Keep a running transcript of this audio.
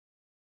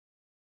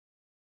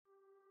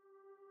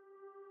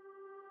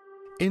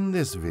In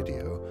this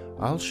video,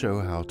 I'll show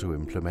how to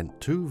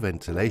implement two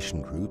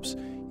ventilation groups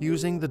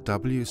using the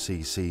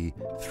WCC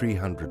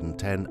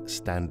 310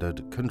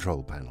 standard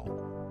control panel.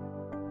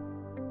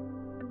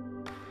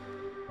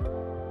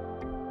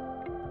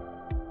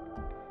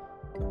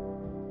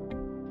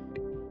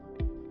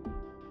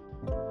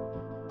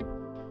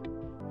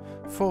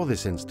 For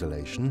this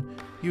installation,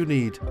 you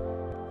need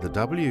the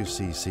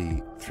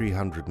WCC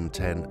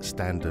 310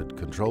 standard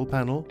control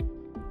panel,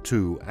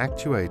 two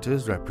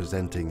actuators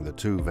representing the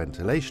two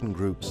ventilation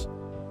groups,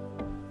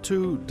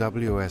 two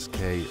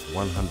WSK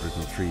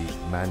 103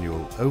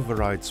 manual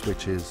override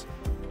switches,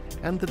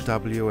 and the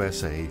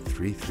WSA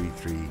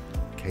 333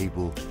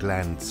 cable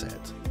gland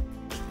set.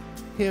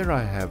 Here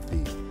I have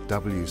the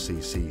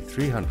WCC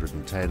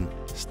 310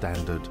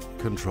 standard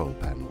control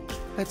panel.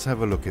 Let's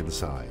have a look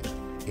inside.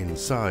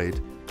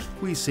 Inside,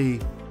 we see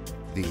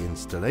the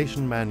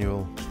installation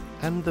manual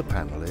and the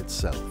panel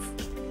itself.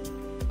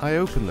 I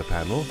open the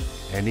panel.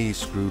 Any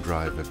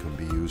screwdriver can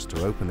be used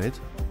to open it.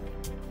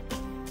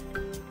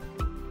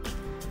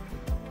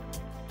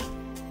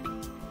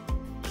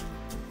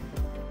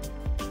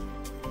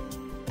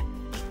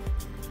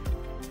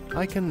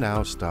 I can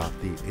now start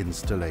the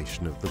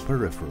installation of the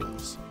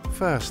peripherals.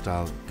 First,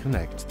 I'll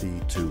connect the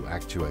two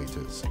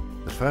actuators.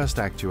 The first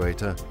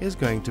actuator is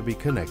going to be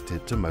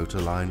connected to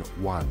motor line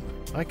 1.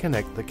 I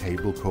connect the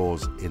cable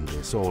cores in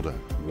this order: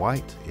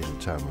 white in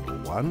terminal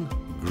 1,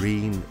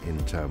 green in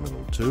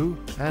terminal 2,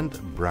 and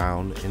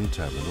brown in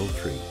terminal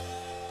 3.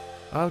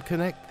 I'll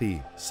connect the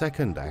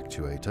second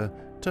actuator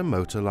to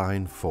motor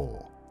line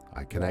 4.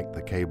 I connect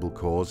the cable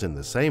cores in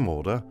the same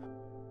order: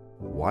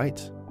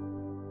 white,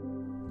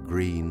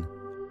 green,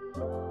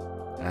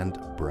 and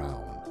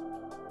brown.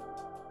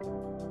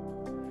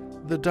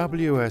 The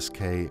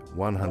WSK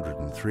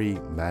 103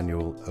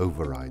 manual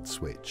override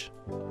switch.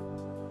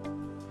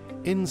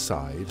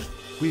 Inside,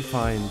 we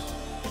find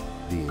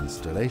the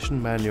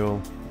installation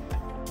manual,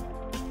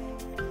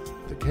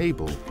 the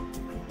cable,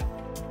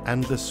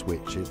 and the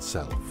switch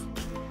itself.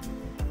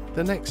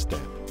 The next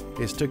step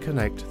is to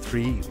connect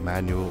 3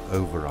 manual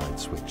override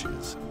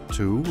switches.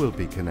 2 will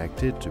be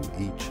connected to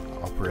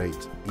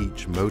operate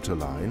each motor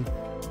line,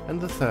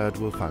 and the third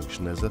will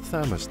function as a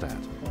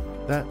thermostat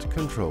that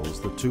controls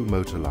the 2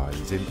 motor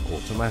lines in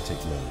automatic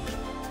mode.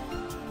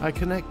 I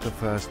connect the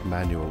first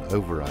manual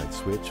override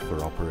switch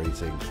for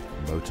operating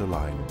motor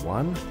line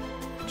 1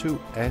 to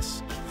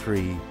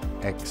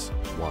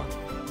S3X1.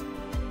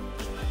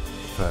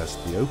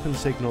 First the open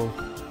signal,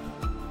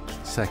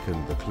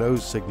 second the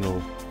close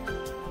signal,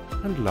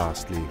 and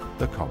lastly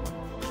the common.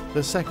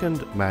 The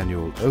second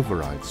manual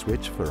override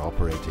switch for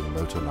operating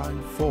motor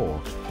line 4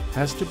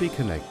 has to be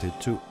connected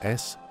to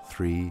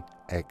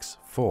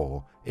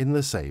S3X4 in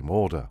the same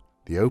order: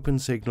 the open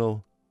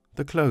signal,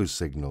 the close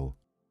signal,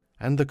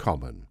 and the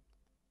common.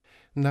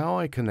 Now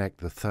I connect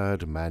the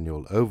third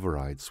manual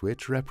override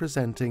switch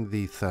representing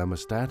the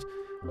thermostat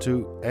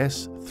to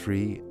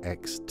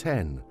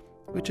S3X10,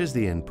 which is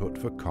the input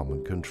for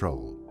common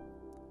control.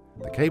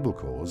 The cable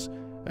cores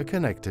are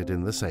connected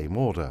in the same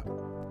order: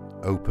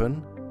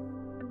 open,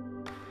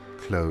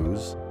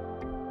 close,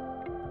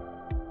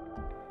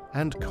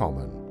 and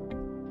common.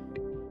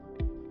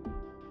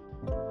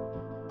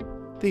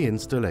 The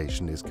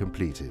installation is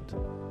completed.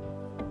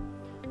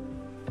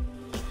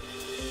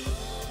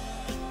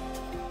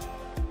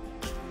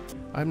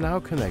 I'm now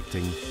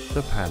connecting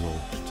the panel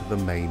to the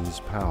mains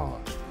power.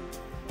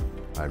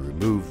 I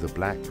remove the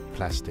black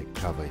plastic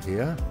cover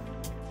here.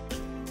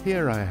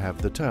 Here I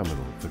have the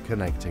terminal for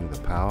connecting the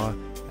power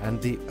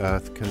and the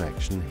earth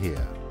connection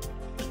here.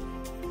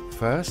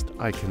 First,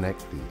 I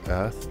connect the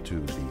earth to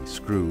the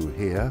screw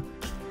here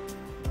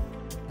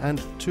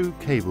and 2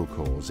 cable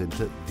cores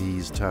into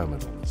these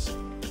terminals.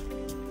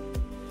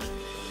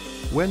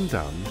 When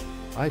done,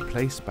 I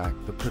place back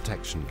the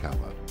protection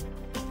cover.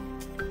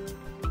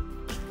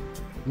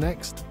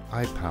 Next,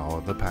 I power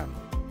the panel.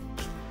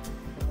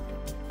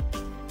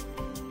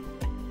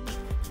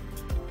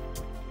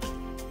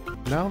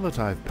 Now that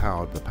I've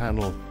powered the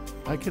panel,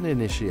 I can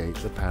initiate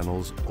the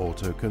panel's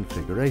auto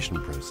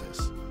configuration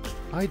process.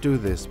 I do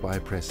this by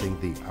pressing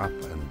the up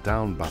and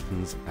down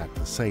buttons at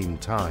the same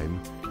time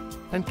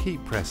and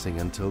keep pressing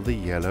until the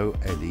yellow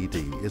LED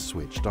is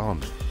switched on.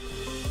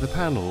 The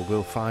panel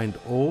will find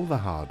all the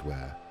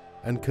hardware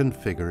and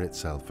configure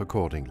itself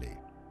accordingly.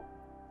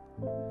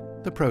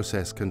 The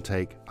process can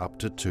take up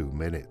to 2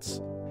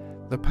 minutes.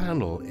 The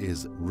panel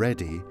is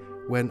ready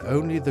when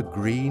only the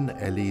green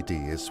LED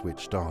is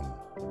switched on.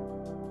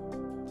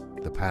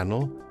 The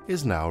panel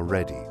is now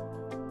ready.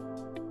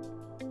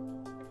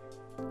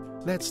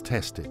 Let's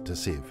test it to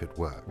see if it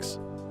works.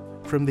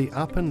 From the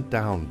up and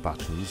down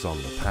buttons on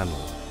the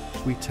panel,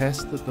 we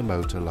test that the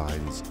motor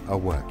lines are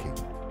working.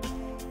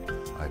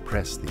 I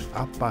press the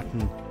up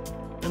button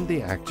and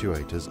the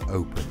actuators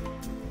open.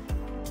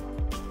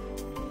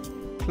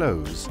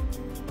 Close,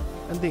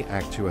 and the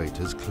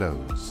actuators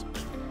close.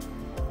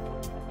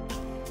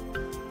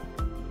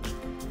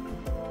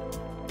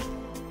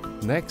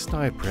 Next,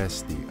 I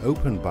press the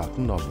Open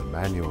button on the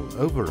manual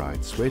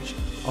override switch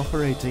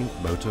operating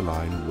motor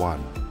line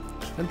 1,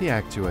 and the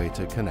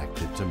actuator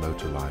connected to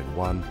motor line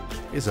 1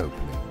 is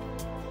opening.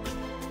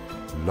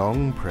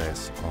 Long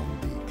press on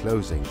the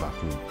closing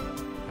button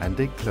and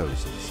it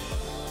closes.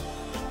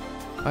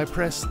 I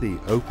press the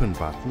Open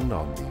button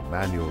on the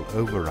manual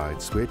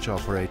override switch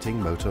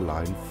operating motor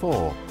line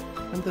 4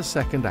 and the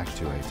second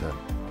actuator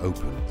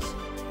opens.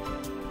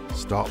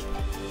 Stop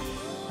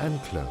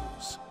and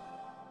close.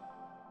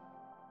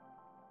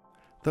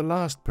 The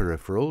last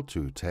peripheral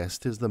to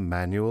test is the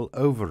manual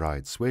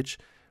override switch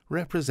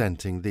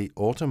representing the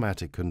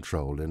automatic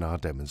control in our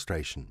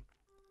demonstration.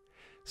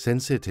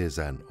 Since it is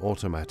an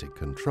automatic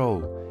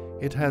control,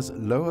 it has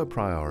lower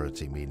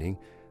priority, meaning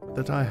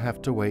that I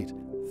have to wait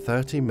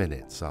 30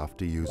 minutes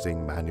after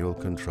using manual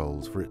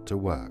controls for it to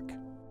work.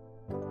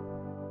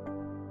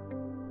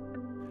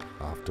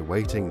 After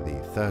waiting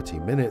the 30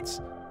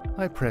 minutes,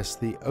 I press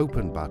the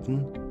Open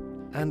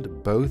button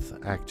and both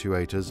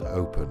actuators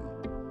open.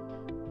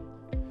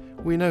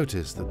 We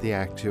notice that the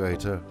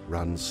actuator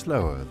runs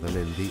slower than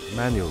in the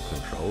manual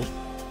control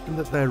and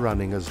that they're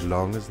running as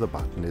long as the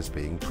button is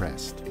being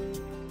pressed.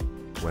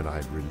 When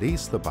I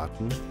release the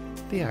button,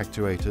 the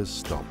actuators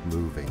stop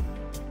moving.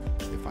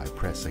 If I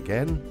press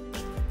again,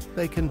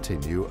 they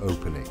continue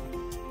opening.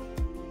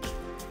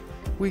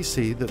 We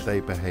see that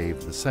they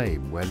behave the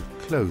same when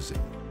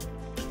closing.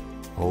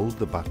 Hold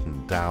the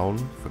button down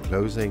for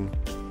closing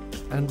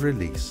and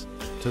release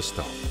to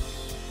stop.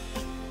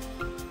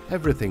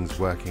 Everything's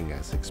working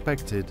as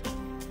expected.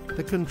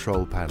 The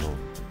control panel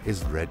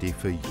is ready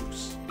for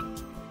use.